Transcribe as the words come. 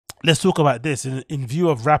let's talk about this in view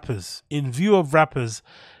of rappers. In view of rappers,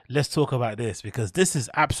 let's talk about this because this is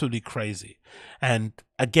absolutely crazy. And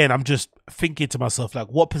again, I'm just thinking to myself, like,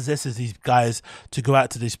 what possesses these guys to go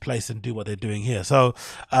out to this place and do what they're doing here? So,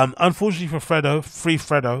 unfortunately for Fredo, free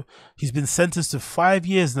Fredo, he's been sentenced to 5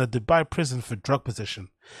 years in a Dubai prison for drug possession.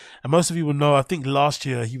 And most of you will know, I think last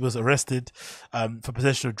year he was arrested for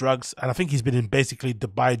possession of drugs, and I think he's been in basically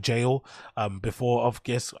Dubai jail before, I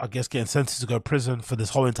guess, getting sentenced to go to prison for this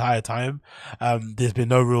whole entire time. There's been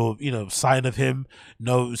no real, sign of him,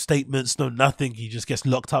 no statements, no nothing. He just gets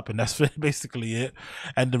locked up, and that's basically it.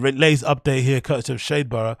 And the latest update here, courtesy of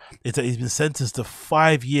Shadeborough, is that he's been sentenced to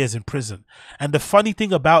 5 years in prison. And the funny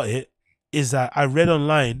thing about it is that I read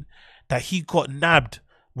online that he got nabbed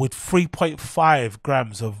with 3.5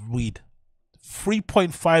 grams of weed.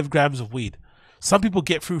 3.5 grams of weed. Some people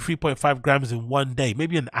get through 3.5 grams in one day,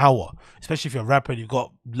 maybe an hour, especially if you're a rapper and you've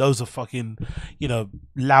got loads of fucking,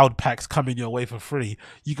 loud packs coming your way for free.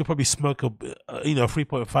 You could probably smoke a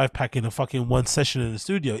 3.5 pack in a fucking one session in the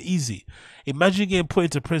studio. Easy. Imagine getting put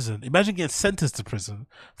into prison. Imagine getting sentenced to prison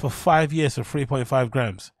for 5 years for 3.5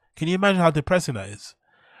 grams. Can you imagine how depressing that is?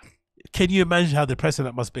 Can you imagine how depressing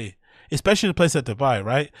that must be? Especially in a place like Dubai,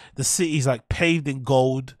 right? The city's like paved in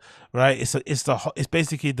gold, right? It's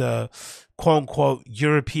basically the quote unquote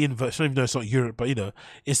European version. Even though it's not Europe, but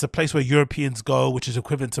it's the place where Europeans go, which is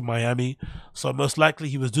equivalent to Miami. So most likely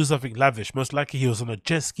he was doing something lavish. Most likely he was on a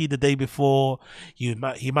jet ski the day before. He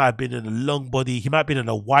might have been in a long body. He might have been in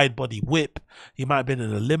a wide body whip. He might have been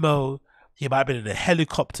in a limo. He might have been in a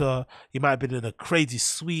helicopter. He might have been in a crazy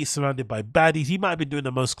suite surrounded by baddies. He might have been doing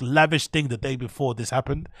the most lavish thing the day before this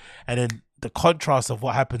happened. And then the contrast of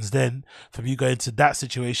what happens then from you going to that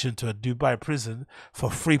situation to a Dubai prison for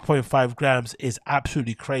 3.5 grams is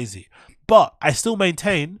absolutely crazy. But I still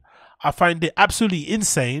maintain, I find it absolutely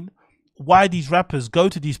insane why these rappers go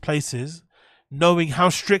to these places knowing how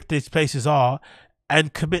strict these places are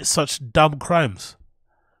and commit such dumb crimes.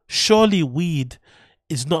 Surely weed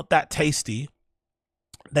is not that tasty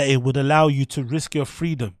that it would allow you to risk your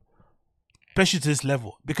freedom, especially to this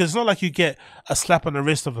level. Because it's not like you get a slap on the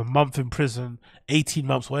wrist of a month in prison, 18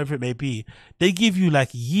 months, whatever it may be. They give you like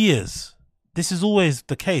years. This is always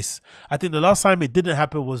the case. I think the last time it didn't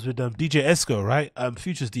happen was with DJ Esco, right?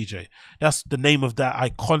 Future's DJ. That's the name of that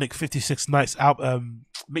iconic 56 Nights out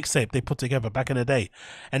mixtape they put together back in the day.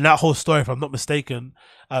 And that whole story, if I'm not mistaken,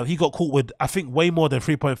 he got caught with, I think, way more than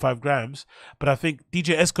 3.5 grams. But I think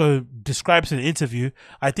DJ Esco describes in an interview,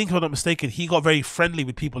 I think if I'm not mistaken, he got very friendly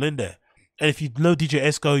with people in there. And if you know DJ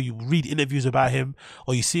Esco, you read interviews about him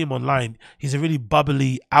or you see him online, he's a really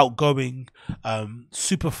bubbly, outgoing,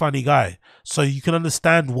 super funny guy. So you can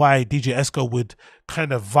understand why DJ Esco would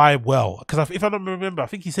kind of vibe well. Because if I don't remember, I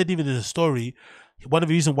think he said even in the story, one of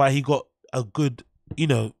the reasons why he got a good, he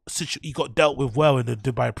got dealt with well in the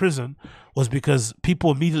Dubai prison was because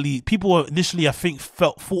people initially, I think,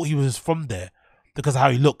 thought he was from there because of how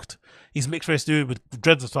he looked. He's mixed race dude with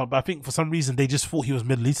dreads or something, but I think for some reason they just thought he was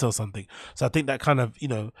Middle Eastern or something. So I think that kind of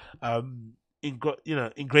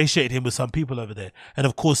ingratiated him with some people over there. And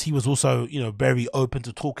of course he was also very open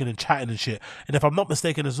to talking and chatting and shit. And if I'm not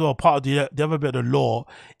mistaken as well, part of the other bit of the law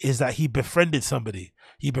is that he befriended somebody.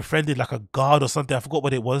 He befriended like a guard or something. I forgot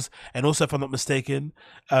what it was. And also, if I'm not mistaken,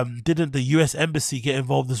 didn't the US embassy get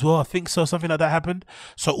involved as well? I think so. Something like that happened.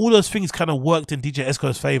 So all those things kind of worked in DJ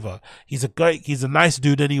Esco's favor. He's a nice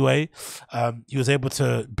dude anyway. He was able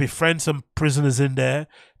to befriend some prisoners in there.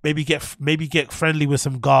 Maybe get friendly with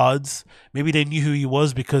some guards. Maybe they knew who he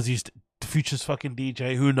was because he's the Future's fucking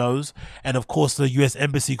DJ. Who knows? And of course, the US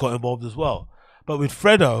embassy got involved as well. But with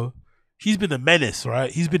Fredo, he's been a menace,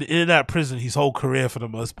 right? He's been in and out of prison his whole career for the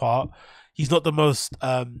most part. He's not the most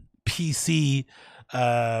PC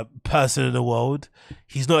person in the world.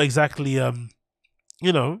 He's not exactly,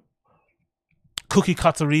 cookie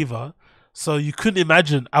cutter either. So you couldn't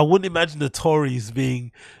imagine, I wouldn't imagine the Tories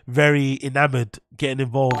being very enamored, getting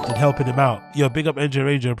involved and helping him out. Yo, big up NJ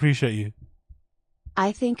Ranger, appreciate you.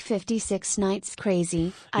 I think 56 Nights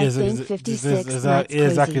crazy. I think 56 Nights crazy.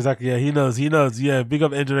 Exactly. Yeah, he knows. Yeah, big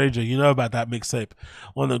up NJ Ranger. You know about that mixtape.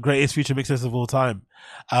 One of the greatest Future mixtapes of all time.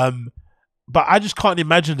 But I just can't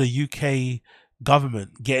imagine the UK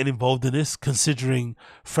government getting involved in this, considering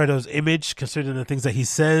Fredo's image, considering the things that he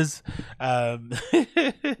says,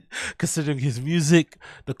 considering his music,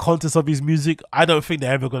 the contents of his music. I don't think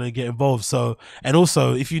they're ever going to get involved. So, and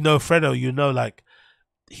also, if you know Fredo, like,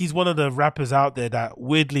 he's one of the rappers out there that,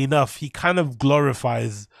 weirdly enough, he kind of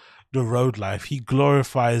glorifies the road life. He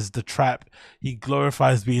glorifies the trap. He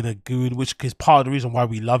glorifies being a goon, which is part of the reason why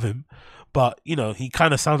we love him. but you know, he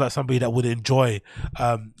kind of sounds like somebody that would enjoy,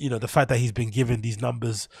 you know, the fact that he's been given these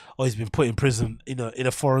numbers or he's been put in prison, you know, in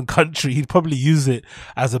a foreign country. He'd probably use it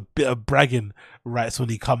as a bit of bragging rights when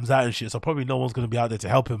he comes out and shit. So probably no one's going to be out there to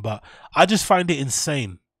help him. But I just find it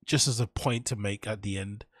insane, just as a point to make at the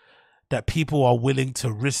end, that people are willing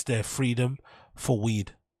to risk their freedom for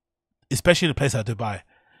weed, especially in a place like Dubai.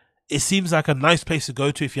 It seems like a nice place to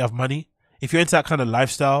go to if you have money. If you're into that kind of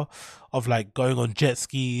lifestyle of like going on jet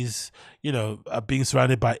skis, you know, being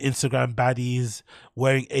surrounded by Instagram baddies,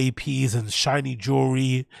 wearing APs and shiny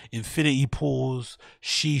jewelry, infinity pools,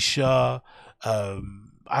 shisha,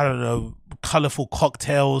 I don't know, colorful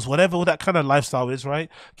cocktails, whatever that kind of lifestyle is, right?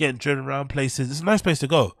 Getting driven around places. It's a nice place to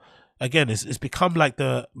go. Again, it's become like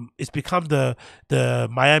the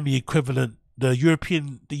Miami equivalent, the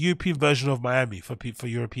European version of Miami for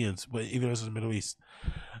Europeans, even though it's in the Middle East.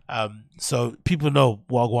 So people know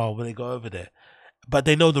Wagwan when they go over there, but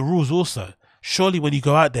they know the rules also. Surely when you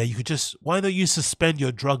go out there, you could just, why don't you suspend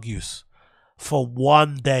your drug use for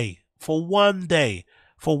 1 day, for 1 day,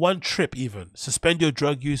 for one trip even. Suspend your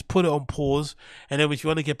drug use, put it on pause, and then if you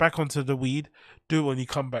want to get back onto the weed, do it when you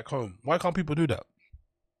come back home. Why can't people do that?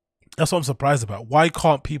 That's what I'm surprised about. Why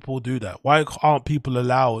can't people do that? Why aren't people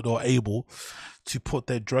allowed or able to put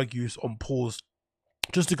their drug use on pause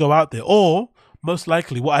just to go out there? Or most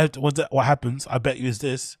likely what happens, I bet you, is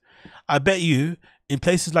this. I bet you in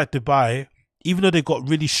places like Dubai, even though they've got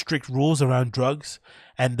really strict rules around drugs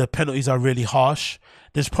and the penalties are really harsh,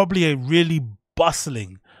 there's probably a really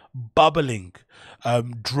bustling, bubbling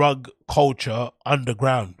drug culture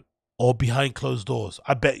underground or behind closed doors.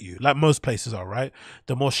 I bet you, like most places are, right?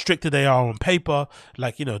 The more stricter they are on paper,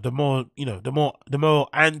 like, you know, the more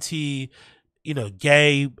anti, you know,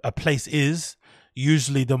 gay a place is,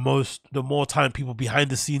 usually the more time people behind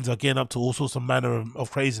the scenes are getting up to all sorts of manner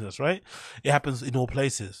of craziness, right? It happens in all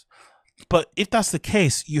places. But if that's the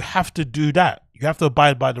case, you have to do that. You have to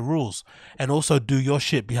abide by the rules and also do your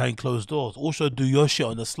shit behind closed doors. Also do your shit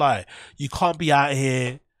on the sly. You can't be out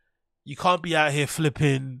here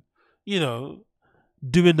flipping, you know,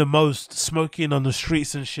 doing the most, smoking on the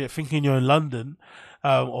streets and shit, thinking you're in London,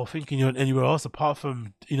 or thinking you're anywhere else apart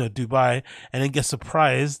from, you know, Dubai, and then get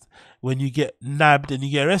surprised when you get nabbed and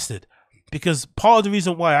you get arrested. Because part of the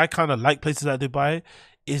reason why I kind of like places like Dubai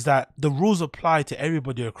is that the rules apply to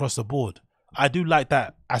everybody across the board. I do like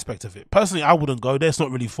that aspect of it. Personally, I wouldn't go there. It's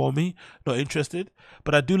not really for me, not interested.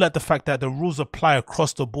 But I do like the fact that the rules apply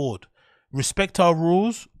across the board. Respect our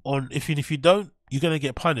rules, if you don't, you're going to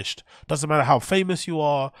get punished. Doesn't matter how famous you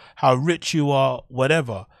are, how rich you are,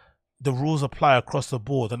 whatever. The rules apply across the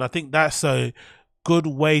board. And I think that's a good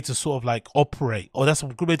way to sort of like operate, or that's a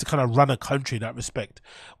good way to kind of run a country in that respect,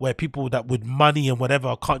 where people that with money and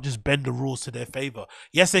whatever can't just bend the rules to their favor.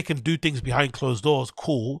 Yes, they can do things behind closed doors,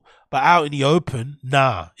 cool, but out in the open,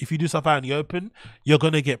 nah. If you do stuff out in the open, you're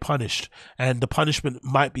going to get punished, and the punishment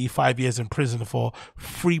might be 5 years in prison for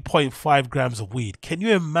 3.5 grams of weed. Can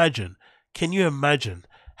you imagine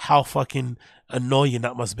how fucking annoying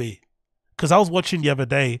that must be? Because I was watching the other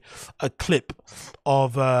day a clip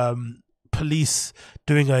of police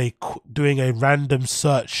doing a random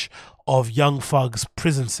search of Young Thug's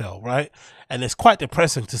prison cell, right? And it's quite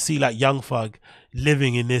depressing to see like Young Thug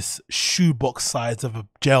living in this shoebox size of a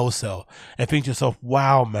jail cell, and think to yourself,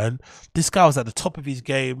 wow, man, this guy was at the top of his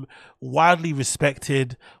game, widely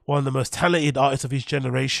respected, one of the most talented artists of his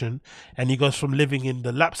generation, and he goes from living in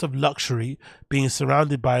the laps of luxury, being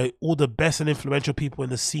surrounded by all the best and influential people in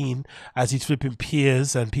the scene as he's flipping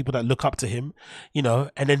peers and people that look up to him, you know,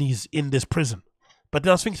 and then he's in this prison. But then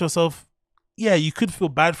I was thinking to myself, yeah, you could feel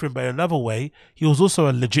bad for him, but in another way, he was also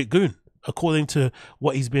a legit goon. According to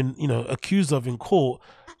what he's been, you know, accused of in court,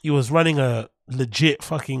 he was running a legit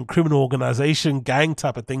fucking criminal organization, gang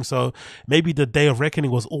type of thing. So maybe the day of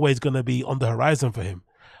reckoning was always going to be on the horizon for him.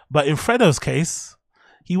 But in Fredo's case,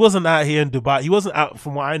 he wasn't out here in Dubai. He wasn't out,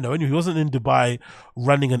 from what I know, he wasn't in Dubai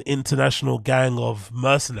running an international gang of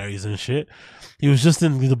mercenaries and shit. He was just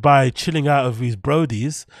in Dubai chilling out of his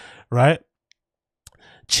brodies, right?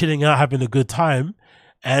 Chilling out, having a good time.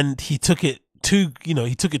 And he took it too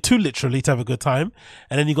literally to have a good time,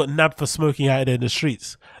 and then he got nabbed for smoking out there in the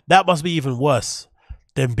streets. That must be even worse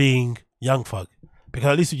than being Young Thug,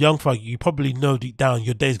 because at least with Young Thug, you probably know deep down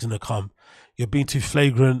your day's gonna come. You're being too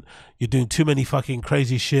flagrant, you're doing too many fucking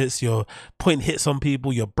crazy shits, you're putting hits on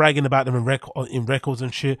people, you're bragging about them in records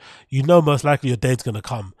and shit. You know most likely your day's gonna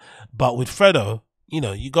come. But with Fredo, you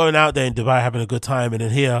know, you're going out there in Dubai having a good time, and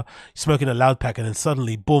then here smoking a loud pack, and then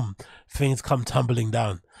suddenly boom, things come tumbling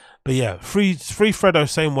down. But yeah, free Fredo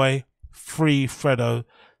same way. Free Fredo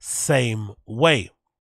same way.